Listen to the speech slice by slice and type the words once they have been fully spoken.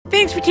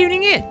Thanks for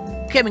tuning in.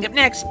 Coming up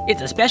next,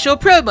 it's a special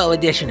Pro Bowl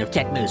edition of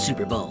Tecmo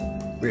Super Bowl,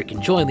 where it can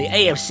join the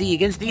AFC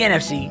against the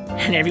NFC,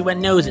 and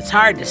everyone knows it's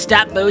hard to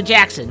stop Bo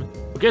Jackson.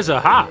 Because a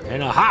ha,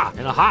 and a ha,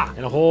 and a ha,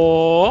 and a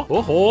ho,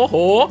 ho, ho,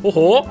 ho, ho,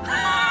 ho.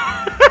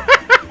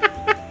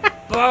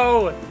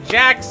 Bo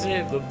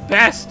Jackson, the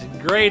best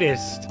and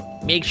greatest.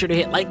 Make sure to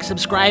hit like,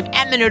 subscribe,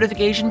 and the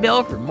notification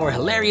bell for more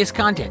hilarious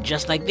content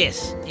just like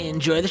this.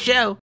 Enjoy the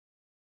show.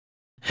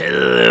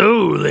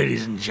 Hello,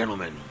 ladies and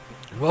gentlemen,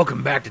 and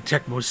welcome back to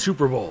Tecmo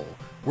Super Bowl,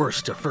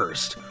 worst to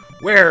first,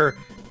 where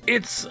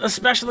it's a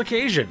special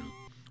occasion.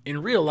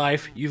 In real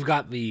life, you've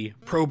got the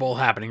Pro Bowl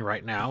happening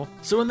right now,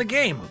 so in the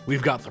game,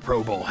 we've got the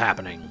Pro Bowl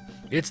happening.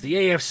 It's the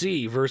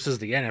AFC versus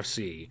the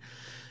NFC,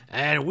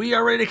 and we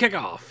are ready to kick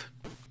off.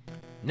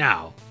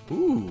 Now,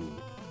 ooh,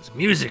 this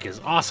music is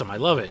awesome, I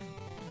love it.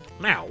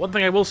 Now, one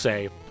thing I will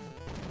say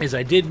is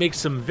I did make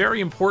some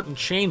very important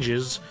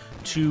changes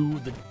to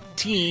the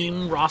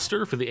team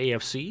roster for the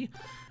AFC.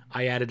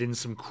 I added in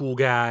some cool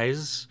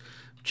guys,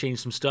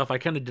 changed some stuff. I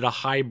kind of did a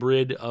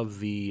hybrid of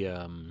the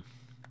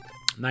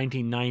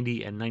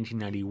 1990 and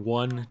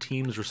 1991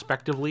 teams,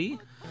 respectively.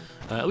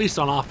 At least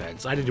on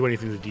offense. I didn't do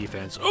anything to the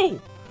defense. Oh!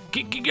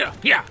 Get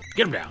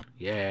him down.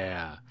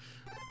 Yeah.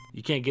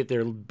 You can't get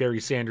there,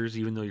 Barry Sanders,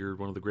 even though you're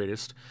one of the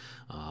greatest.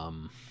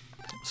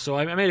 So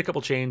I made a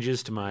couple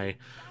changes to my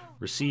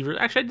receiver.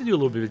 Actually, I did do a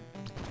little bit of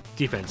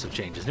defensive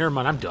changes. Never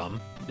mind, I'm dumb.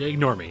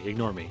 Ignore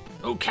me.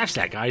 Oh, catch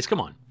that, guys. Come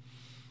on.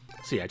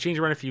 So yeah, I changed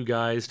around a few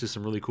guys to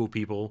some really cool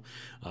people.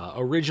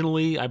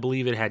 Originally, I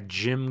believe it had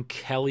Jim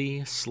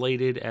Kelly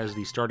slated as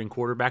the starting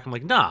quarterback. I'm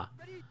like, nah.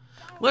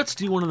 Let's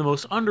do one of the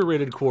most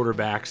underrated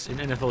quarterbacks in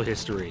NFL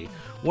history.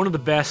 One of the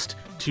best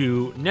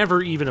to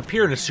never even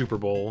appear in a Super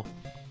Bowl.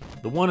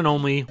 The one and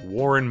only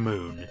Warren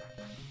Moon.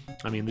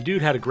 I mean, the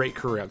dude had a great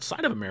career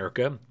outside of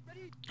America.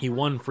 He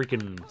won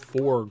freaking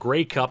 4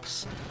 Grey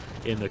Cups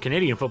in the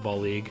Canadian Football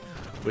League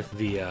with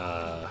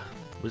the,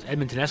 was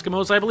Edmonton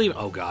Eskimos, I believe?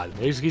 Oh, God.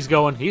 He's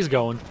going.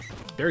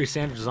 Barry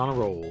Sanders is on a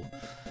roll.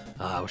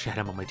 I wish I had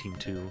him on my team,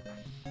 too.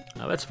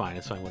 That's fine,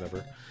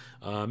 whatever.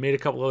 Made a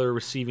couple other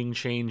receiving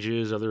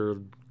changes, other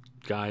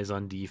guys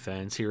on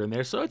defense here and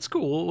there, so it's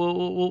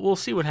cool. We'll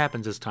see what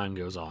happens as time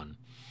goes on.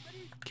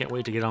 Can't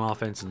wait to get on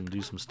offense and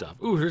do some stuff.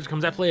 Ooh, here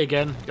comes that play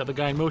again. Got the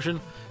guy in motion.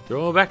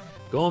 Going back.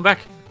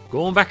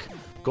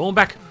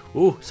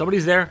 Ooh,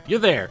 somebody's there. You're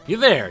there.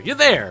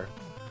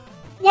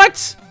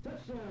 What?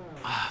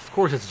 Of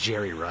course it's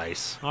Jerry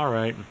Rice. All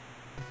right.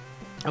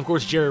 Of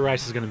course Jerry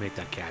Rice is going to make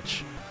that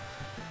catch.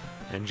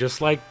 And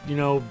just like, you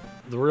know,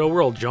 the real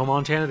world, Joe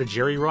Montana to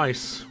Jerry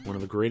Rice, one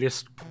of the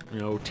greatest, you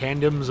know,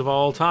 tandems of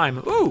all time.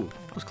 Ooh,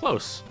 that was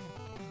close.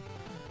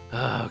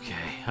 Okay,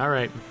 all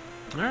right,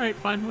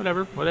 fine,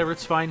 whatever,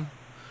 it's fine.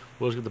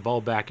 We'll just get the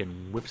ball back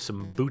and whip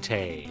some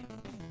booty.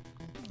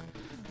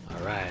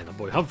 All right, the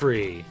boy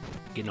Humphrey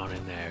getting on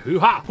in there.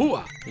 Hoo-ha,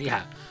 hoo-ha,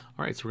 yeah.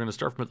 All right, so we're going to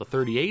start from at the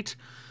 38.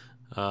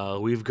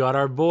 We've got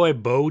our boy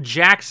Bo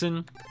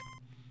Jackson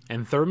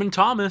and Thurman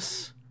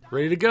Thomas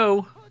ready to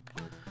go.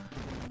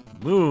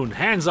 Moon,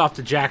 hands off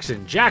to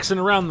Jackson. Jackson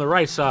around the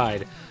right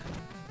side.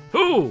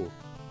 Ooh,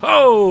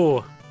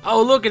 oh,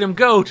 look at him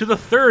go to the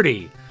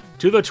 30.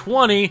 To the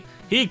 20,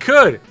 he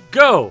could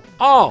go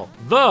all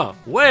the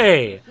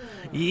way.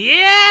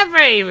 Yeah,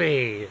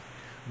 baby!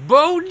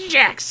 Bo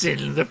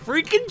Jackson, the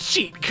freaking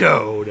cheat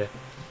code.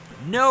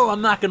 No,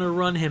 I'm not going to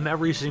run him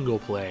every single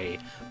play,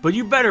 but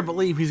you better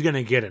believe he's going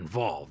to get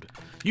involved.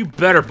 You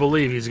better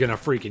believe he's going to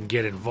freaking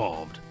get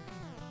involved.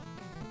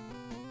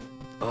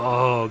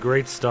 Oh,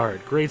 great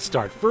start.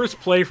 First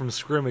play from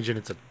scrimmage, and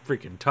it's a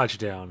freaking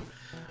touchdown.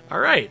 All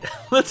right,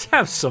 let's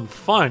have some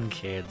fun,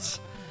 kids.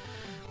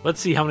 Let's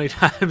see how many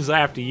times I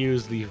have to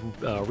use the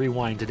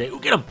rewind today.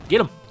 Ooh, get him!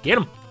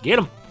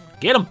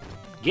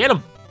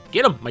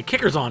 My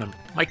kicker's on him.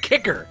 My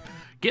kicker!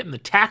 Getting the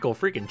tackle,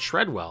 freaking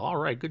Treadwell. All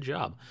right, good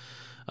job.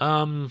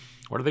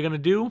 What are they going to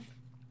do?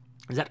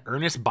 Is that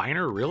Ernest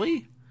Biner,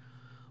 really?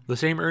 The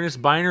same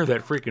Ernest Biner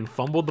that freaking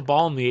fumbled the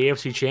ball in the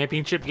AFC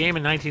Championship game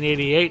in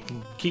 1988,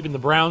 keeping the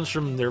Browns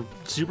from their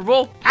Super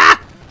Bowl?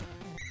 Ah!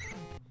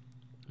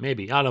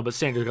 Maybe. I don't know, but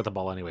Sanders got the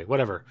ball anyway.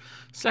 Whatever.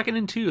 2nd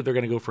and 2. They're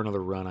going to go for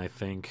another run, I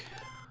think.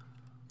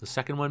 The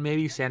second one,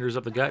 maybe? Sanders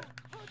up the gut.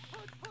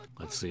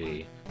 Let's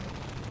see.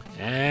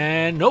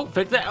 And, nope,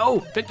 fake that. Oh,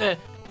 fake that.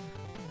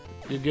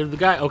 Give the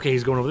guy. Okay,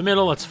 he's going over the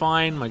middle. That's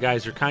fine. My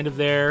guys are kind of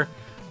there.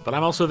 But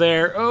I'm also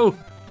there. Oh,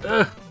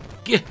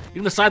 get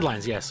in the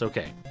sidelines. Yes,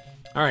 okay.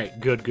 All right,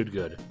 good.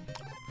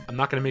 I'm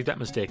not going to make that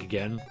mistake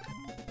again.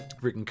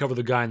 Freaking cover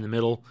the guy in the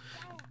middle.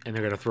 And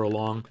they're going to throw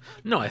long.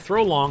 No, I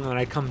throw long, and then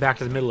I come back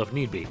to the middle if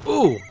need be.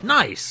 Ooh,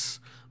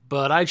 nice.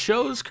 But I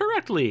chose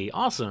correctly.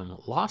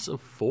 Awesome. Loss of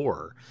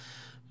 4.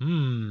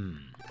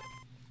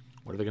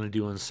 What are they going to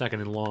do on 2nd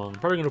and long?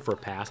 Probably going to go for a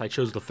pass. I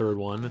chose the 3rd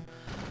one.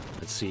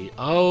 Let's see.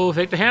 Oh,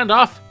 take the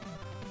handoff.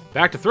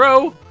 Back to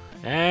throw.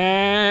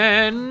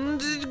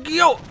 And...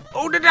 yo!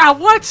 Oh,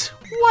 what?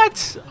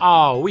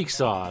 Oh, weak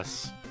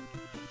sauce.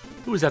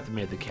 Who was that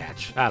made the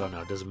catch? I don't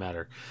know. It doesn't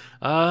matter.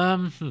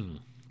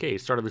 Okay,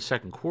 start of the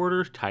second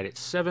quarter. Tied at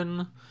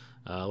 7.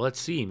 Let's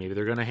see. Maybe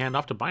they're going to hand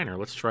off to Biner.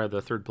 Let's try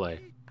the third play.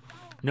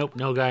 Nope,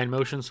 no guy in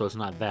motion, so it's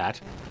not that.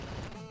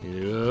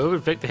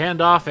 Fake the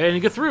handoff, and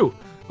you get through.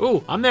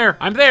 Oh, I'm there.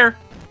 I'm there.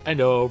 And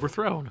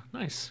overthrown.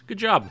 Nice. Good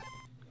job.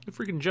 Good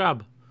freaking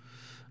job.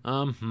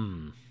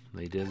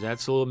 They did that,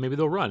 so maybe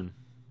they'll run.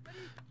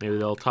 Maybe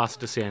they'll toss it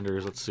to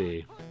Sanders. Let's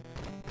see.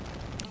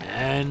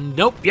 And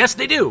nope. Yes,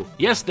 they do.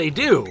 Yes, they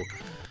do.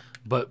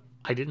 But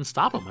I didn't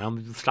stop him. I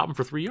only stopped him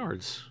for 3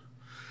 yards.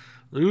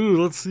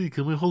 Ooh, let's see.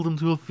 Can we hold him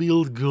to a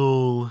field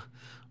goal?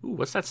 Ooh,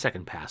 what's that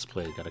second pass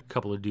play? Got a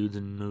couple of dudes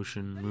in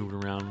motion,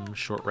 moving around,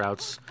 short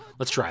routes.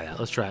 Let's try that.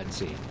 Let's try it and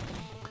see.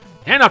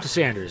 Hand off to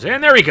Sanders,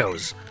 and there he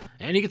goes.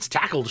 And he gets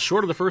tackled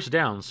short of the first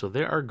down, so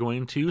they are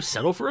going to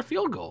settle for a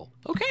field goal.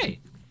 Okay.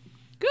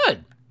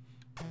 Good.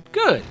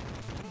 Good.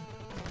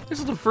 This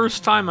is the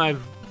first time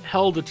I've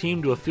held a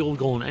team to a field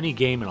goal in any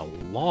game in a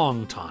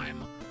long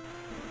time.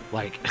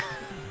 Like,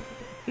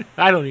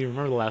 I don't even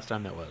remember the last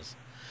time that was.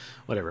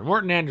 Whatever.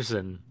 Morton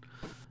Anderson.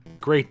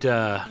 Great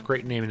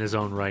name in his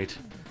own right.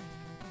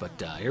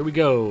 But here we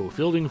go.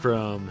 Fielding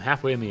from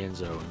halfway in the end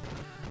zone.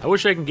 I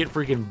wish I could get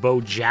freaking Bo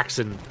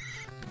Jackson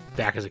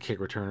back as a kick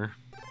returner.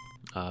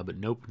 But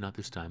nope, not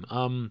this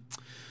time.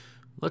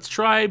 Let's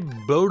try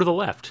Bo to the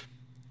left.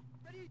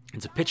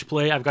 It's a pitch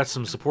play. I've got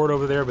some support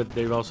over there, but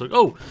they've also...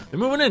 Oh, they're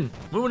moving in.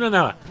 Moving in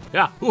now.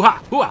 Yeah.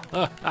 Hoo-ha.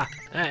 Hoo-ha.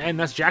 And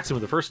that's Jackson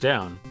with the first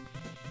down.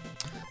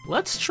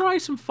 Let's try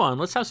some fun.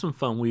 Let's have some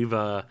fun. We've...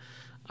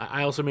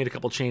 I also made a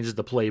couple changes to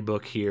the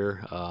playbook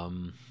here.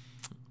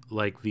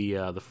 Like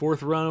the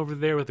fourth run over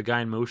there with the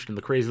guy in motion and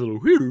the crazy little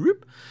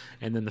whoop.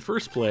 And then the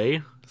first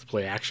play, let's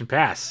play action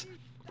pass.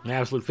 My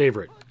absolute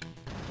favorite.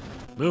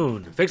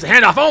 Moon fakes the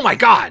handoff. Oh my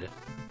god!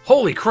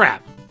 Holy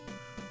crap!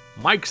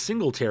 Mike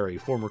Singletary,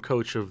 former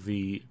coach of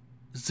the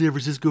San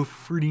Francisco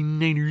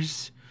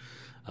 49ers.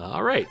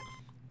 All right.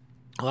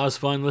 Well, that was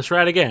fun. Let's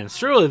try it again.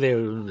 Surely they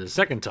will the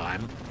second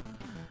time.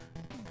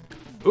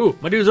 Ooh,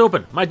 my dude's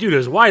open. My dude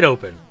is wide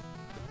open.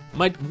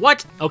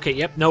 What? Okay,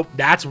 yep, nope.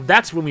 That's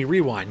when we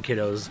rewind,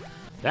 kiddos.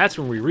 That's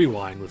when we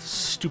rewind with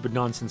stupid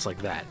nonsense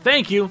like that.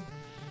 Thank you.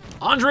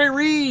 Andre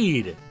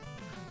Reed.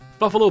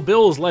 Buffalo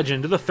Bills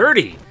legend to the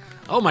 30.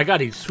 Oh my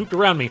god, he swooped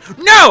around me.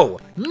 No!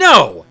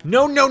 No!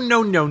 No, no,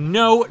 no, no,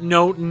 no,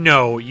 no,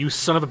 no. You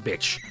son of a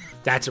bitch.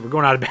 That's it, we're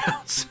going out of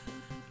bounds.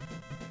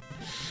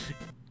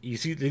 You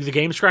see, the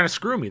game's trying to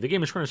screw me. The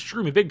game is trying to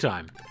screw me big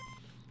time.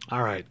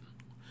 All right.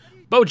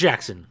 Bo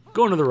Jackson,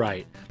 going to the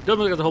right. Doesn't look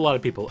like there's a whole lot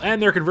of people. And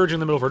they're converging in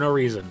the middle for no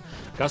reason.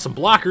 Got some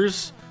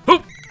blockers.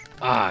 Hoop!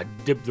 Ah,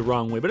 dipped the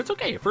wrong way, but it's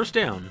okay. First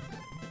down.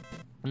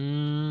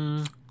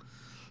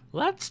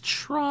 Let's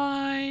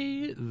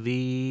try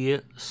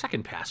the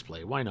second pass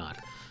play. Why not?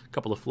 A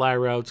couple of fly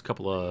routes,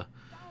 couple of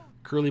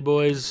curly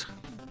boys.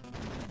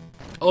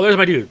 Oh, there's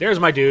my dude. There's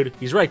my dude.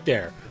 He's right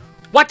there.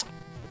 What?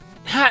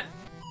 Ha!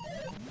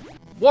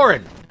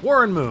 Warren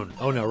Moon.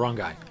 Oh no, wrong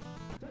guy.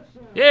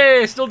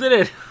 Yay, still did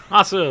it.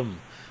 Awesome.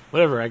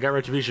 Whatever, I got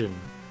retribution.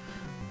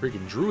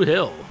 Freaking Drew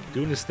Hill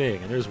doing his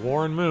thing. And there's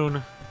Warren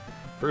Moon.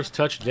 First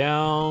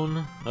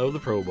touchdown of the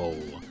Pro Bowl.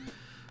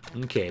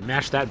 Okay,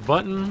 mash that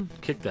button,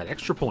 kick that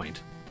extra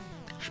point.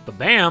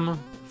 Bam!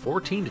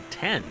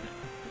 14-10.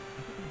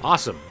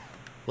 Awesome.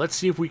 Let's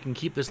see if we can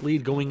keep this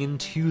lead going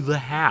into the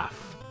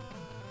half.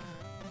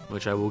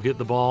 Which I will get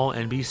the ball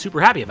and be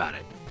super happy about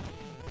it.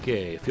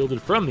 Okay,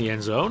 fielded from the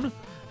end zone.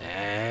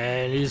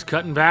 And he's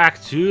cutting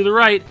back to the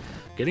right.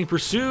 Getting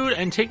pursued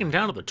and taken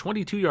down at the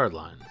 22-yard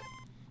line.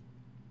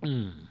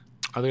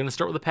 Are they going to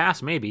start with a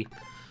pass? Maybe.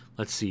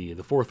 Let's see.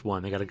 The fourth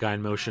one. They got a guy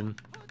in motion.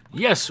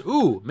 Yes.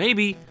 Ooh,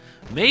 maybe.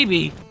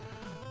 Maybe.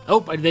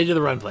 Oh, they did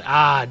the run play.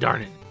 Ah,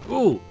 darn it.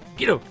 Ooh,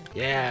 get him.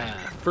 Yeah.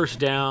 First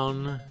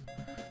down.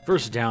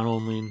 First down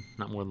only.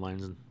 Not more than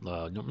lines.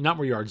 Not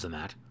more yards than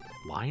that.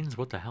 Lines?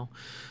 What the hell?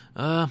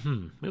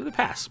 Maybe the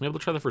pass. Maybe we'll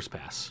try the first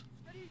pass.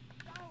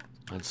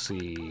 Let's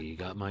see.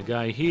 Got my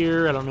guy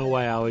here. I don't know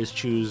why I always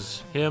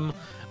choose him.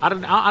 I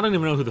don't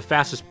even know who the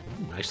fastest...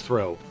 Ooh, nice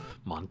throw,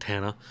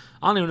 Montana.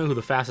 I don't even know who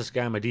the fastest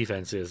guy on my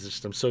defense is. It's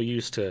just I'm so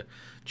used to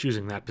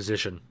choosing that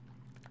position.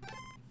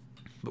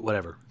 But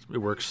whatever. It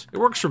works. It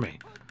works for me.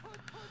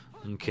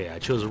 Okay, I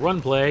chose a run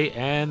play,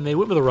 and they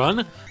went with a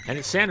run. And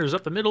it's Sanders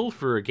up the middle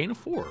for a gain of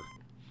 4.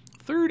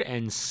 3rd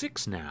and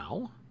 6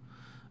 now.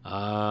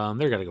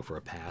 They're going to go for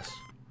a pass.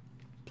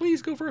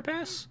 Please go for a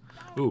pass.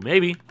 Ooh,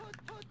 maybe.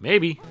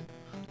 Maybe.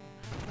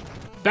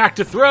 Back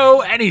to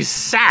throw, and he's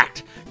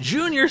sacked.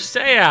 Junior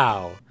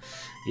Seau.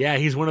 Yeah,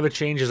 he's one of the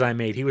changes I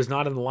made. He was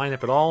not in the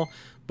lineup at all,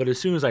 but as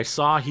soon as I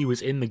saw he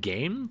was in the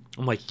game,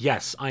 I'm like,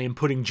 yes, I am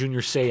putting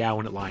Junior Seau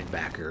in at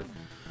linebacker.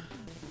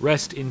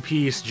 Rest in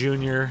peace,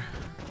 Junior.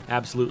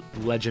 Absolute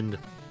legend.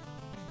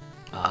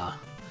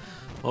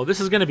 Well, this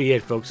is going to be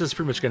it, folks. This is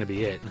pretty much going to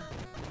be it.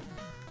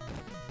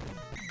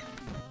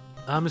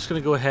 I'm just going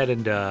to go ahead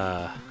and...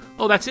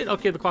 Oh, that's it?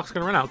 Okay, the clock's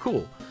going to run out.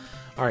 Cool.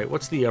 All right,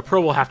 what's the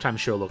Pro Bowl halftime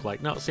show look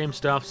like? No, same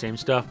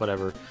stuff,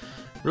 whatever.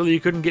 Really, you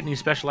couldn't get any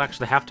special acts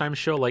for the halftime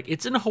show? Like,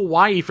 it's in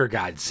Hawaii, for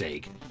God's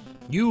sake.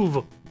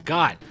 You've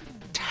got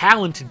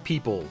talented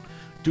people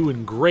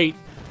doing great,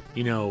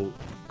 you know,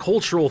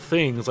 cultural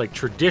things, like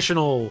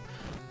traditional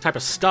type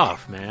of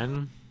stuff,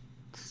 man.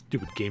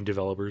 Stupid game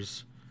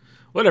developers.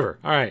 Whatever.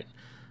 All right.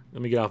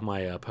 Let me get off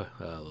my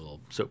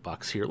little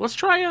soapbox here. Let's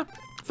try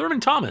Thurman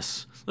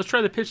Thomas. Let's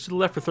try the pitch to the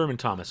left for Thurman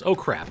Thomas. Oh,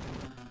 crap.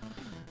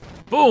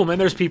 Boom, and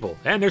there's people.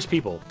 And there's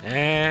people.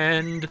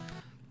 And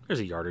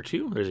there's a yard or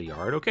two. There's a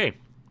yard. Okay.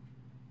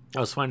 That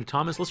was fine to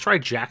Thomas. Let's try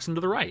Jackson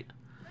to the right.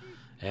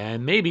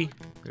 And maybe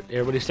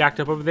everybody's stacked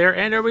up over there,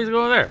 and everybody's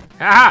going there.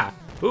 Ha-ha!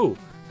 Ooh.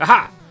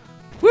 Ha-ha!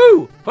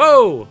 Woo!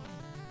 Ho!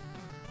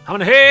 I'm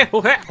gonna hey,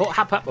 ho, hey, ho,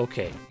 hop, hop.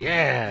 Okay.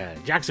 Yeah.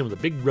 Jackson with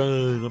a big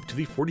run up to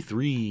the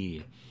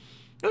 43.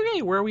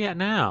 Okay, where are we at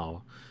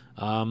now?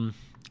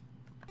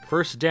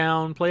 First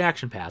down, play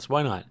action pass.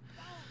 Why not?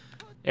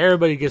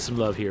 Everybody get some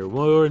love here.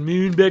 Warren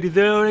Moon, Betty,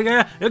 though.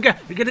 Okay,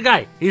 get the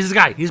guy. He's the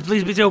guy.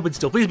 Please be open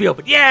still. Please be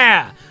open.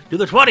 Yeah! Do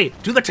the 20.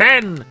 Do the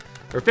 10.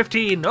 Or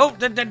 15. Oh,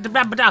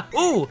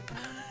 ooh!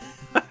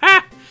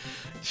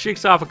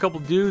 Shakes off a couple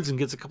dudes and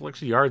gets a couple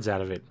extra yards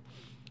out of it.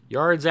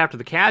 Yards after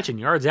the catch and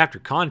yards after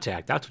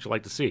contact. That's what you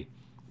like to see.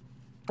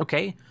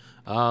 Okay,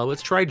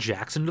 let's try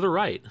Jackson to the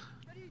right.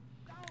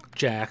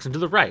 Jackson to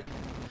the right.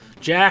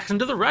 Jackson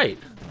to the right.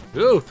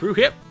 Oh, through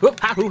hip. Whoop,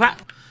 ha, whoop, ha.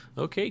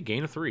 Okay,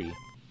 gain of 3.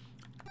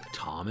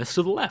 Thomas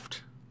to the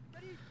left.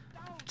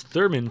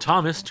 Thurman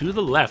Thomas to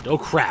the left. Oh,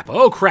 crap.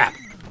 Oh, crap.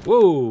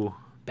 Whoa.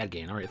 Bad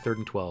gain. All right, 3rd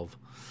and 12.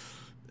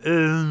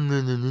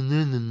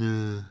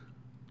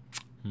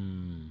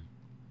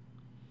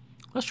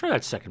 Let's try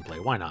that second play.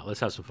 Why not?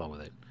 Let's have some fun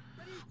with it.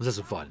 Let's have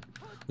some fun.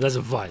 Let's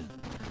have some fun.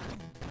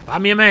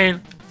 Find me a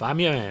man. Find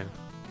me a man.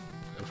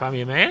 Find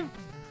me a man?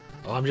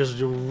 Oh, I'm just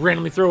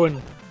randomly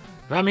throwing.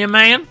 Find me a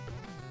man?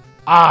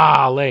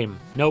 Ah, lame.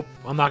 Nope,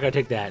 I'm not going to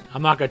take that.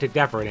 I'm not going to take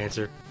that for an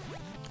answer.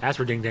 That's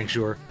for ding dang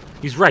sure.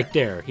 He's right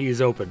there. He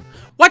is open.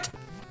 What?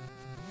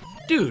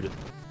 Dude.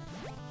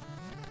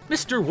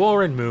 Mr.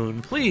 Warren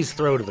Moon, please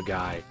throw to the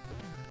guy.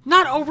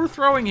 Not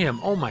overthrowing him.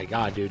 Oh my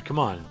god, dude. Come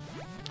on.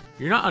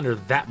 You're not under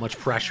that much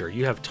pressure.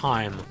 You have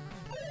time.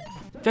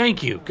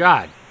 Thank you.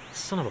 God.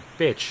 Son of a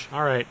bitch.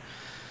 Alright.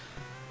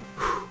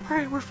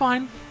 Alright, we're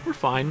fine. We're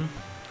fine.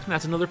 And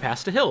that's another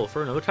pass to Hill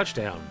for another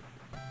touchdown.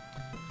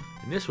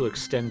 And this will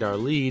extend our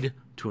lead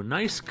to a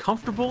nice,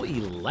 comfortable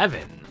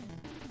 11.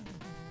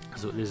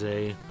 So it is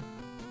a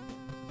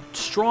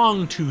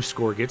strong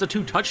 2-score game. It's a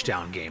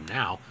 2-touchdown game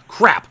now.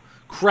 Crap.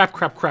 Crap,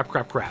 crap, crap,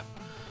 crap, crap.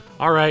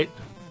 Alright.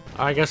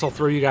 I guess I'll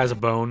throw you guys a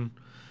bone.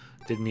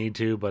 Didn't need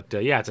to, but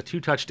yeah, it's a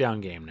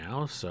 2-touchdown game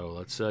now, so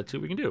let's see what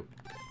we can do.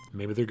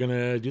 Maybe they're going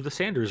to do the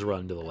Sanders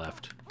run to the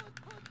left.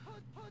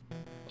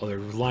 Oh, they're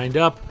lined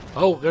up.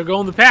 Oh, they're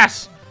going the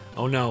pass.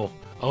 Oh, no.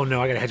 Oh,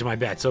 no, I got to hedge my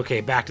bets.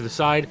 Okay, back to the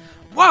side.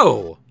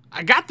 Whoa!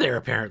 I got there,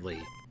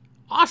 apparently.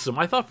 Awesome.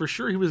 I thought for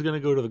sure he was going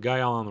to go to the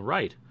guy on the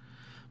right.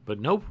 But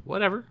nope,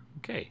 whatever.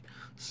 Okay,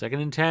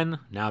 2nd and 10.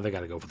 Now they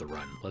got to go for the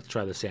run. Let's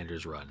try the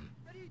Sanders run.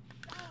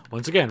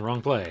 Once again,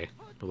 wrong play.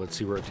 But let's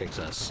see where it takes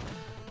us.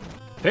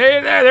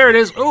 Hey, there it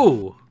is.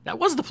 Ooh, that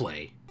was the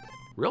play.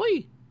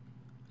 Really?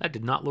 That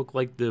did not look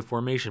like the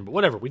formation, but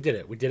whatever. We did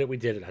it. We did it. We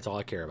did it. That's all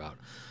I care about.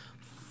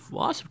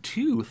 Loss of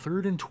 2,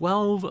 3rd and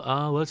 12.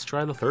 Let's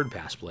try the 3rd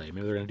pass play.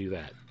 Maybe they're going to do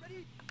that.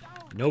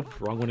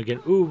 Nope, wrong one again.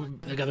 Ooh,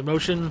 they got the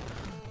motion.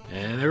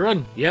 And they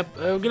run. Yep.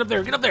 Get up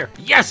there. Get up there.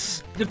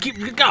 Yes!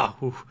 Keep go.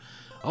 Ooh.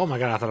 Oh my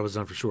god, I thought it was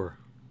done for sure.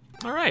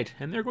 All right,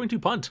 and they're going to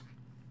punt.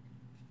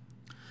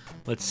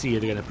 Let's see. Are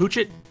they going to pooch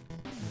it?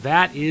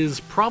 That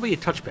is probably a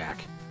touchback.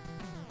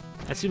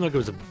 That seemed like it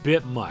was a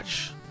bit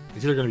much.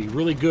 It's either going to be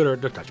really good or a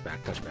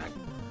touchback. Touchback.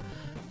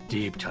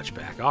 Deep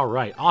touchback. All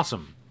right,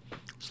 awesome.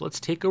 So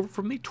let's take over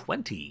from the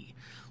 20.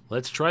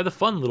 Let's try the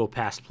fun little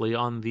pass play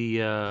on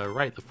the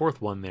right, the 4th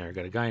one there.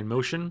 Got a guy in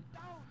motion.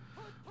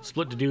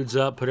 Split the dudes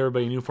up, put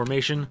everybody in new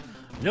formation.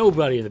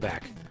 Nobody in the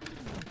back.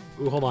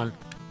 Ooh, hold on.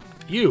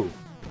 You,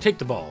 take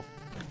the ball.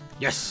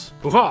 Yes.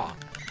 Hoo-ha!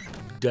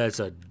 That's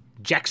a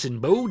Jackson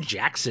Bo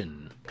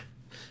Jackson.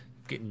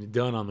 Getting it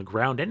done on the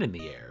ground and in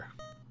the air.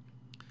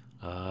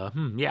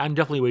 Yeah, I'm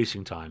definitely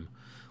wasting time.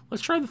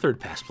 Let's try the 3rd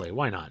pass play.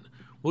 Why not?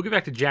 We'll get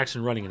back to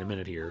Jackson running in a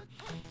minute here.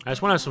 I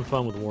just want to have some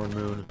fun with Warren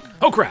Moon.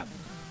 Oh, crap.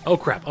 Oh,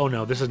 crap. Oh,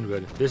 no. This isn't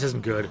good. This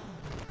isn't good.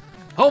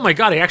 Oh, my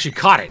God. I actually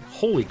caught it.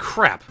 Holy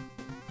crap.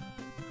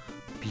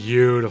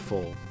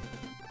 Beautiful.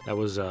 That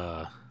was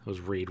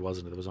Reed,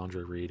 wasn't it? That was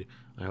Andre Reed,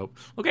 I hope.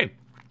 Okay.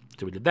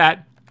 So we did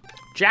that.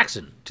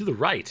 Jackson to the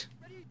right.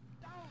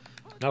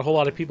 Not a whole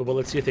lot of people, but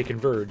let's see if they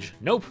converge.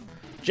 Nope.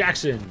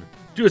 Jackson.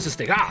 Do us this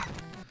thing. Ah!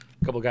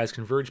 A couple guys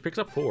converge. Picks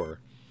up 4.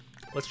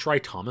 Let's try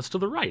Thomas to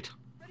the right.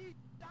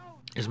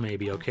 Is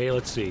maybe okay.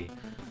 Let's see.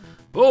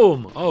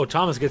 Boom! Oh,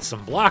 Thomas gets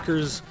some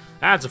blockers.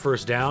 That's a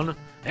first down.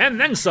 And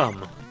then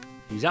some.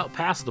 He's out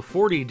past the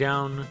 40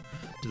 down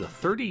to the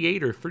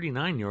 38 or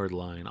 39-yard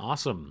line.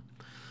 Awesome.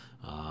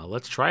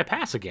 Let's try a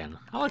pass again.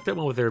 I like that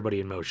one with everybody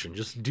in motion.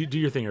 Just do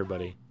your thing,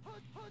 everybody.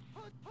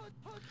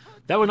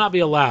 That would not be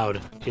allowed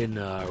in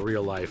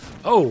real life.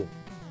 Oh!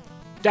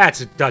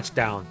 That's a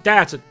touchdown.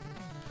 That's a...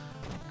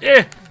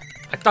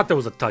 I thought that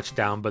was a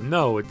touchdown, but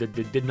no, it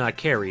did not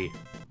carry.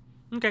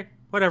 Okay,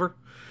 whatever.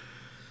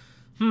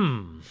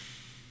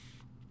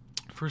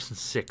 First and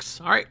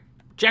 6. All right,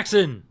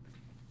 Jackson.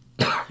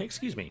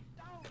 Excuse me.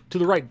 To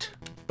the right.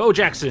 Bo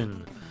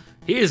Jackson.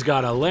 He's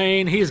got a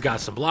lane. He's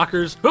got some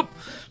blockers. Whoop.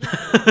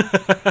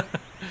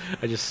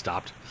 I just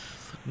stopped.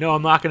 No,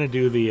 I'm not going to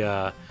do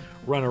the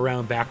run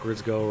around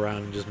backwards, go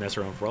around, and just mess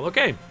around for all.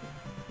 Okay.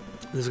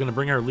 This is going to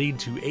bring our lead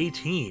to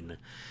 18.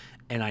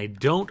 And I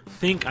don't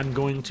think I'm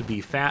going to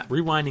be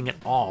rewinding at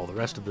all the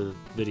rest of the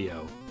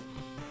video.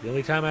 The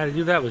only time I had to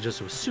do that was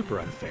just, it was super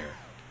unfair.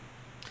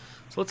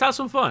 So let's have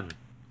some fun.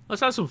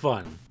 Let's have some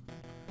fun.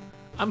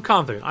 I'm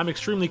confident. I'm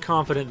extremely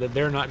confident that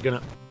they're not going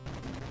to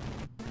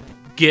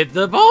get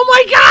the... Oh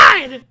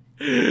my god!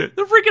 The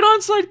freaking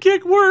onside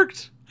kick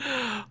worked!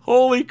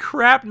 Holy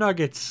crap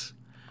nuggets.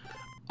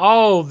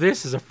 Oh,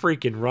 this is a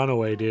freaking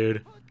runaway,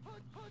 dude.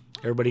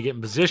 Everybody get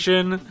in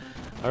position.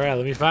 Alright,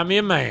 let me find me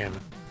a man.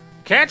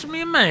 Catch me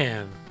a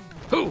man.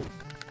 Who?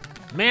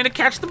 Man to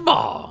catch the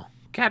ball.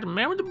 Catch a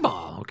man with the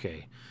ball.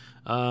 Okay.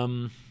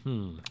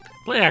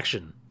 Play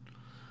action.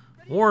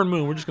 Warren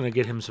Moon, we're just going to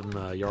get him some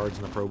yards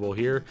in the Pro Bowl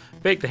here.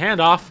 Fake the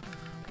handoff.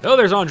 Oh,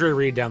 there's Andre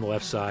Reed down the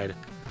left side.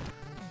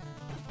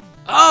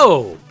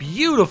 Oh,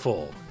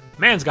 beautiful.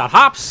 Man's got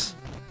hops.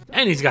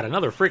 And he's got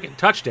another freaking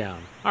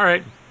touchdown. All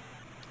right.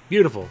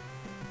 Beautiful.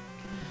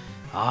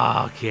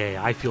 Okay,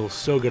 I feel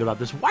so good about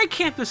this. Why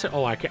can't this...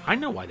 Oh, I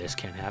know why this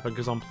can't happen,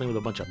 because I'm playing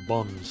with a bunch of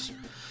bums.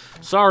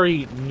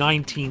 Sorry,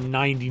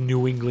 1990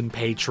 New England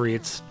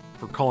Patriots,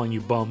 for calling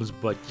you bums,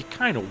 but you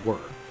kind of were.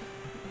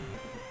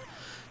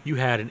 You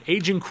had an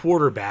aging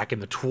quarterback in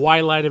the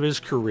twilight of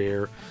his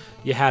career.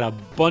 You had a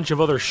bunch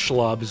of other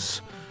schlubs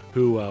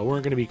who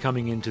weren't going to be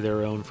coming into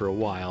their own for a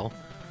while.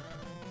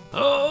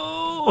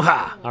 Oh,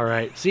 ha! All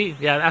right. See?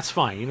 Yeah, that's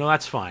fine. You know,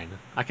 that's fine.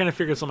 I kind of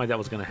figured something like that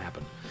was going to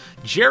happen.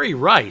 Jerry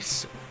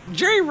Rice.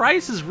 Jerry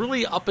Rice is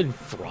really up in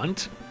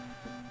front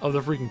of the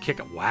freaking kick.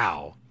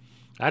 Wow.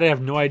 I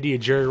have no idea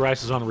Jerry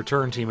Rice is on the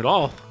return team at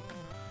all.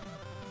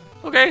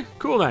 Okay,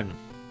 cool then.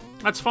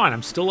 That's fine.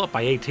 I'm still up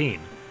by 18.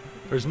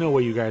 There's no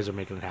way you guys are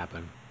making it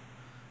happen.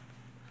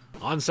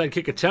 Onside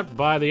kick attempt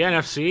by the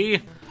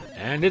NFC,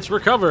 and it's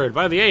recovered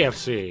by the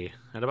AFC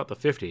at about the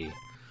 50.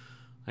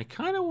 I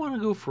kind of want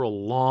to go for a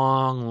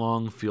long,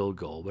 long field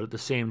goal, but at the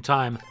same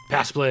time,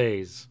 pass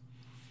plays.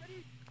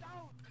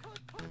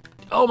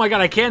 Oh my god,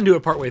 I can do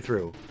it partway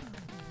through.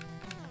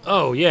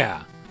 Oh,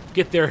 yeah.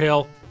 Get there,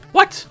 Hill.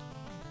 What?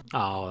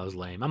 Oh, that was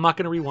lame. I'm not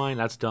going to rewind.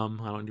 That's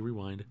dumb. I don't need to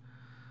rewind.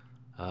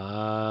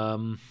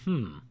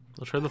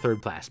 Let's try the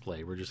third pass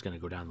play. We're just going to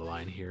go down the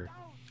line here.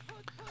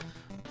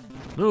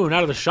 Moon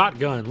out of the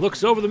shotgun.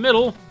 Looks over the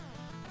middle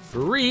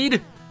for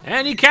Reed,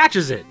 and he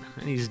catches it.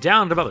 And he's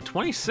down to about the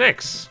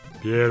 26.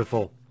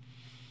 Beautiful.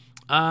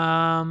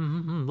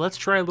 Let's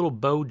try a little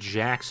Bo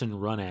Jackson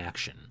run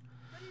action.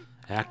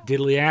 Act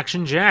diddly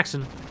action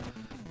Jackson.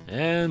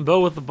 And Bo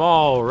with the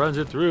ball runs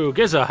it through.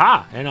 Gets a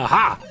ha and a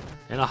ha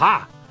and a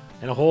ha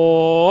and a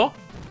ho.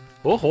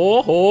 Ho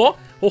ho ho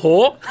ho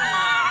ho.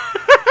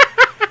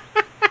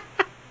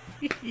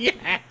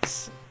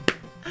 Yes.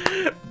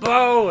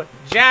 Bo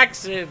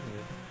Jackson.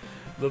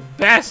 The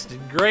best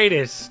and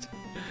greatest.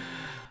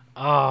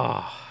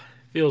 Oh,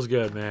 feels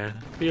good, man.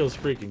 Feels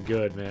freaking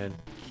good, man.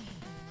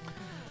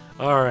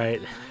 All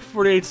right,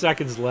 48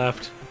 seconds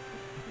left.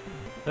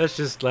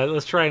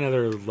 Let's try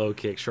another low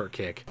kick, short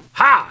kick.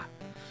 Ha!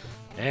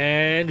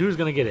 And who's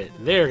gonna get it?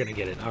 They're gonna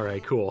get it. All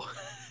right, cool.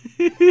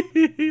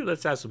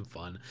 Let's have some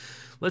fun.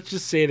 Let's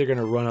just say they're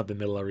gonna run up the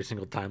middle every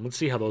single time. Let's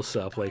see how those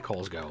play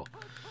calls go.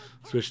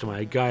 Switch to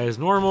my guy as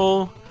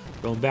normal.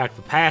 Going back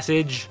the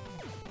passage.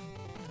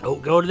 Oh,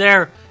 go to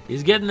there.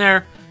 He's getting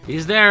there.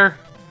 He's there.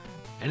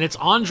 And it's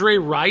Andre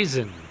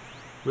Rison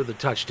with a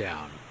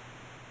touchdown.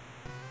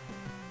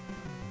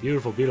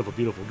 Beautiful, beautiful,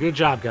 beautiful. Good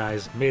job,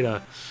 guys.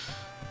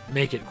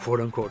 Make it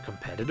quote-unquote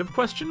competitive,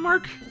 question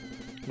mark?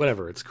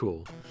 Whatever, it's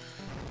cool.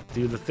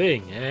 Do the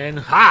thing, and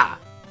ha!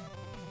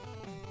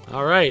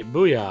 Alright,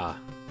 booyah.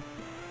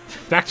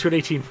 Back to an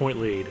 18-point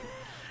lead.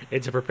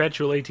 It's a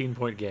perpetual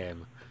 18-point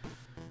game.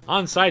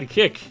 Onside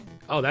kick.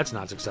 Oh, that's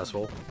not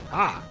successful.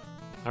 Ha!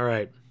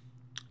 Alright.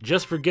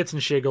 Just for gits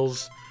and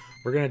shiggles,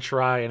 we're going to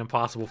try an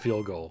impossible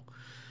field goal.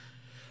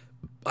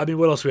 I mean,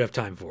 what else do we have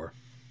time for?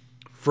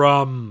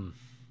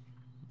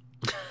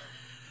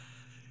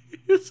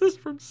 This is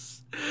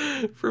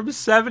from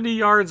 70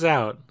 yards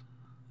out.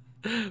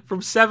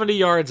 From 70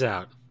 yards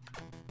out.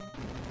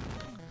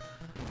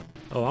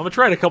 Oh, I'm going to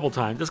try it a couple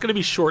times. It's going to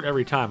be short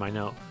every time, I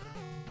know.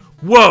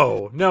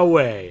 Whoa! No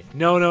way.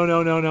 No, no,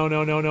 no, no, no,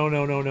 no, no, no,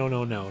 no, no, no,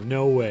 no, no.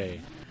 No way.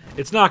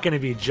 It's not going to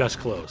be just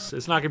close.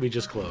 It's not going to be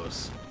just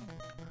close.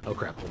 Oh,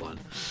 crap. Hold on.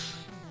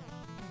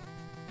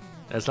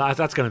 That's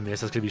going to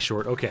miss. That's going to be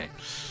short. Okay.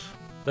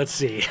 Let's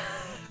see.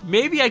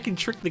 Maybe I can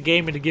trick the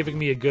game into giving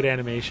me a good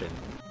animation.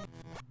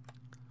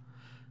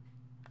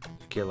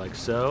 Okay, like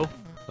so.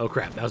 Oh,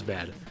 crap. That was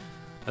bad.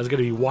 That's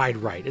going to be wide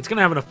right. It's going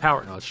to have enough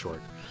power. No, it's short.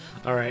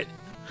 All right.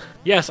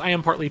 Yes, I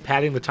am partly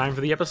padding the time for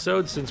the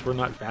episode since we're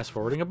not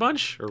fast-forwarding a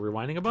bunch or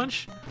rewinding a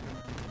bunch.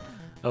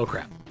 Oh,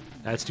 crap.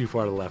 That's too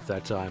far to the left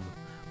that time.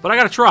 But I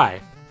got to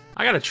try.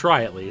 I got to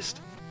try at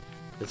least.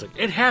 It's like,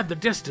 it had the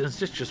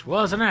distance, it just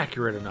wasn't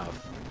accurate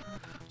enough.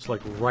 It's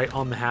like right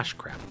on the hash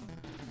crap.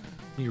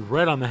 You're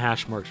right on the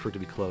hash marks for it to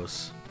be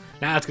close.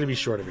 Nah, it's going to be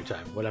short every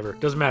time. Whatever.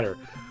 Doesn't matter.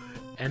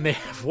 And they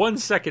have 1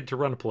 second to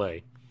run a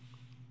play.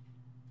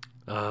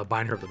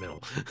 Binder up the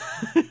middle.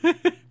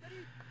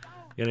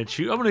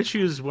 I'm gonna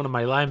choose one of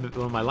my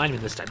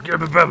linemen this time.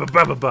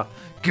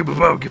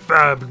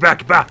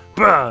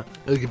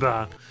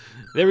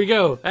 There we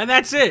go, and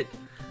that's it.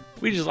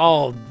 We just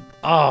all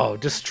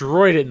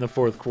destroyed it in the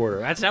fourth quarter.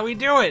 That's how we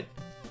do it.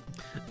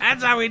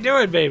 That's how we do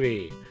it,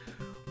 baby.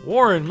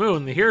 Warren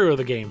Moon, the hero of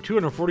the game,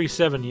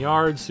 247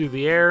 yards through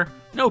the air,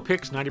 no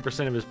picks,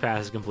 90% of his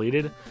passes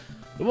completed.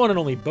 The one and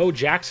only Bo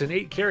Jackson,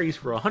 8 carries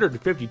for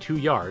 152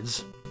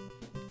 yards.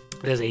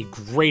 That is a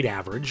great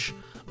average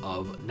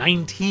of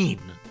 19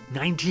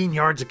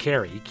 yards a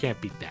carry. You can't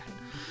beat that.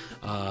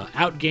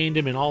 Outgained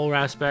him in all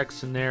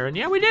aspects in there, and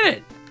yeah, we did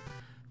it.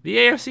 The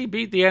AFC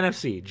beat the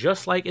NFC,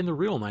 just like in the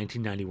real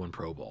 1991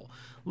 Pro Bowl.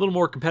 A little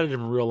more competitive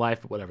in real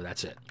life, but whatever,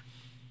 that's it.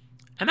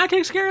 And that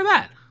takes care of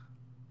that.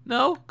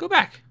 No, go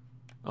back.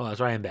 Oh, that's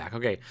right, I'm back.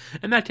 Okay,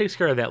 and that takes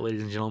care of that,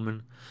 ladies and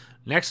gentlemen.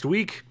 Next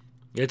week,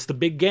 it's the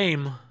big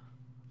game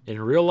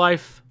in real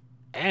life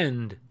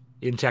and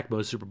in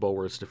Tecmo Super Bowl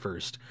Worst to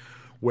First,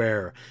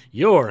 where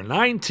your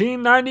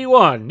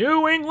 1991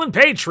 New England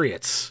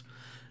Patriots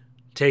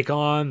take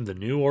on the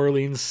New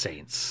Orleans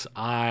Saints.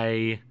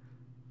 I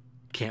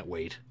can't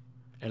wait,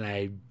 and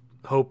I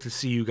hope to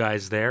see you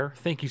guys there.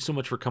 Thank you so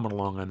much for coming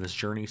along on this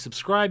journey.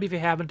 Subscribe if you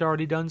haven't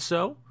already done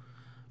so.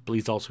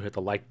 Please also hit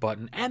the like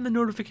button and the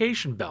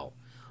notification bell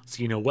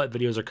so you know what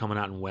videos are coming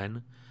out and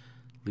when.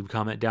 Leave a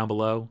comment down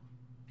below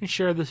and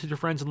share this with your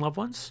friends and loved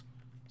ones.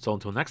 So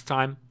until next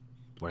time,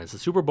 when it's the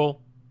Super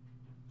Bowl,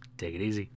 take it easy.